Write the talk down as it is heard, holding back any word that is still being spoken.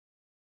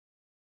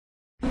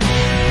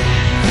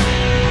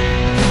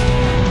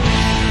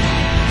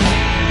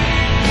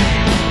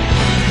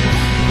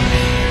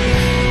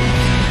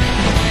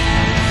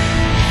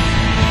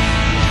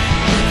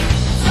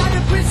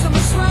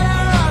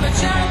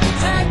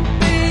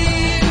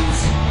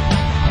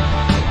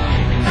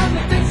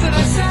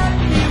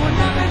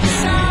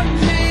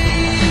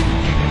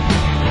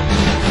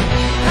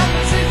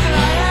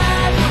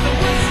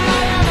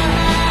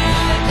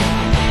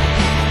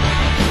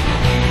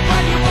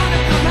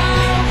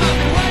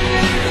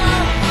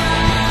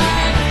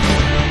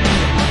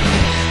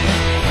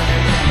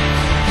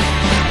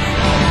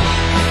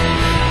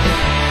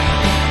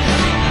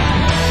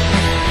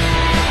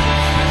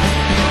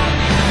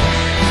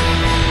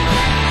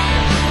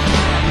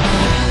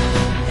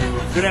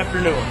Good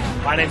afternoon.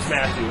 My name's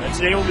Matthew, and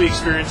today we'll be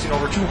experiencing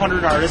over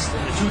 200 artists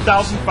in the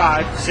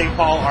 2005 St.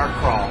 Paul Art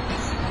Crawl.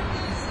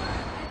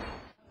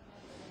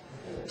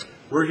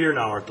 We're here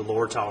now at the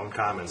Lower Town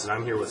Commons, and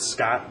I'm here with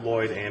Scott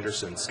Lloyd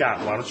Anderson.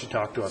 Scott, why don't you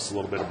talk to us a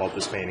little bit about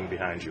this painting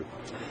behind you?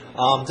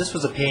 This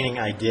was a painting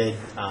I did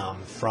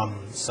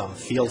from some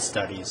field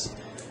studies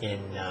in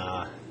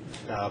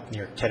up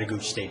near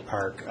Tetagooch State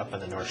Park up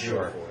on the North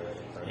Shore.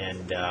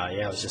 And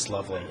it was just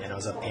lovely. And I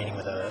was up painting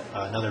with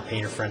another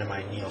painter friend of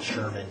mine, Neil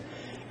Sherman.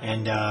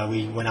 And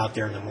we went out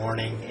there in the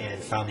morning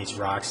and found these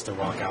rocks to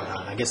walk out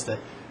on. I guess the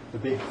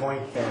big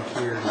point back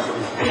here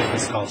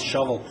is called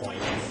Shovel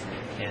Point.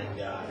 And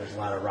there's a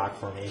lot of rock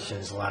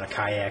formations, a lot of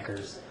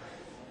kayakers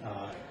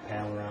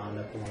paddle around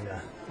up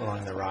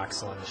along the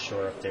rocks along the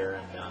shore up there.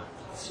 And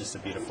it's just a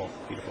beautiful,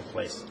 beautiful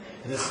place.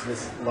 And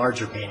this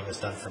larger painting was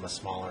done from a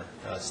smaller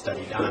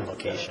studied on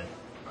location.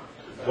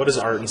 What does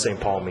art in St.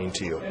 Paul mean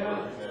to you?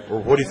 Or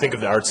what do you think of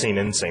the art scene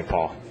in St.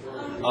 Paul?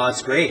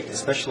 It's great,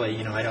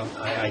 especially,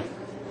 I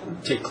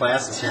take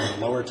classes here in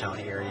the Lower Town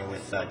area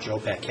with Joe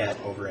Paquette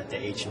over at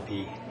the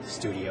H&P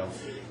studio,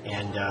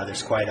 and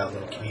there's quite a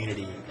little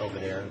community over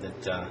there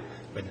that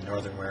with the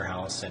Northern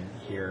Warehouse and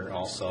here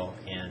also,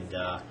 and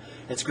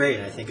it's great.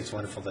 And I think it's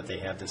wonderful that they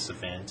have this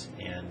event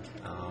and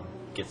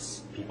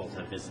gets people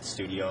to visit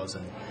studios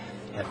and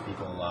have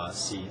people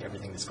see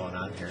everything that's going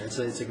on here. It's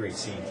a great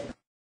scene.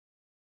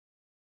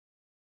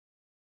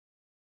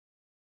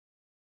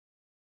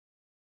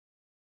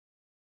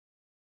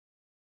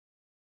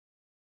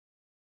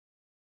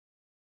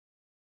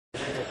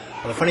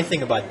 Well, the funny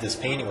thing about this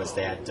painting was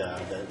that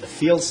the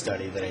field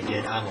study that I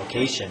did on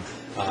location,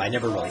 I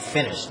never really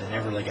finished. I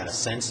never really got a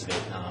sense of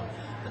it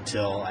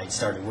until I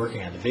started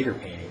working on the bigger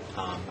painting.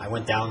 I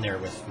went down there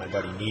with my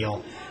buddy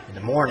Neil in the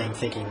morning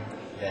thinking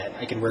that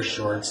I could wear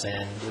shorts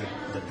and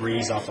the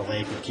breeze off the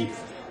lake would keep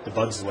the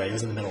bugs away. It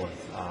was in the middle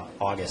of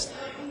August.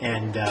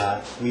 And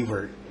we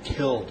were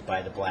killed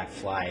by the black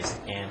flies.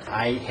 And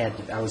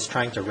I was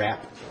trying to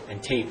wrap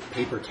and tape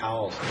paper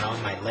towels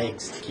around my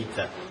legs to keep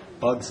the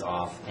bugs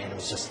off, and it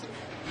was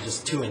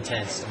just too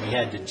intense, and we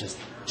had to just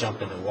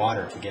jump in the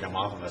water to get them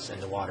off of us.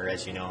 And the water,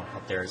 as you know,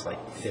 up there is like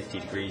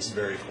 50 degrees,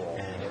 very cold,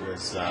 and it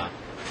was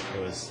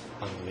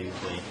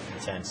unbelievably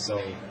intense. So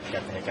we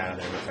got the heck out of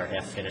there with our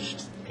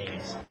half-finished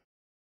paintings.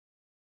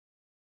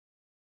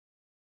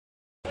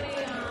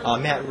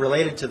 Matt,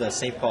 related to the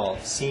St. Paul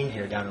scene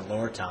here down in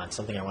Lower Town,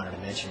 something I wanted to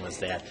mention was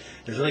that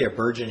there's really a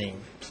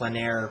burgeoning plein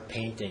air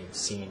painting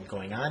scene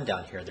going on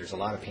down here. There's a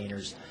lot of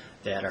painters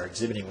that are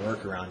exhibiting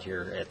work around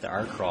here at the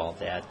Art Crawl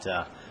that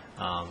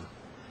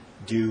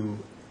do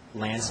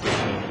landscape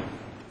painting,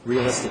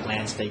 realistic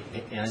landscape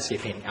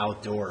painting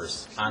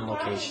outdoors, on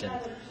location,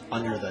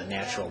 under the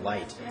natural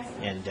light.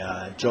 And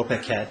Joe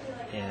Paquette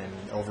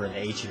over in the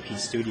H&P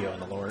studio in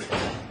the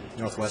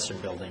Northwestern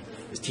building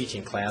is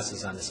teaching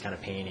classes on this kind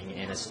of painting,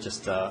 and it's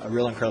just a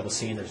real incredible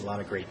scene. There's a lot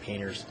of great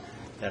painters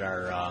that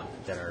are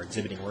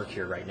exhibiting work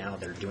here right now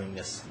that are doing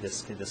this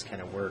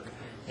kind of work,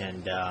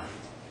 and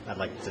I'd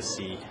like to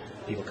see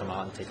people come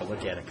out and take a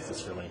look at it because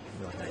it's really,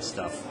 really nice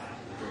stuff.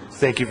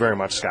 Thank you very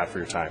much, Scott, for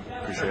your time.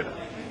 Appreciate it.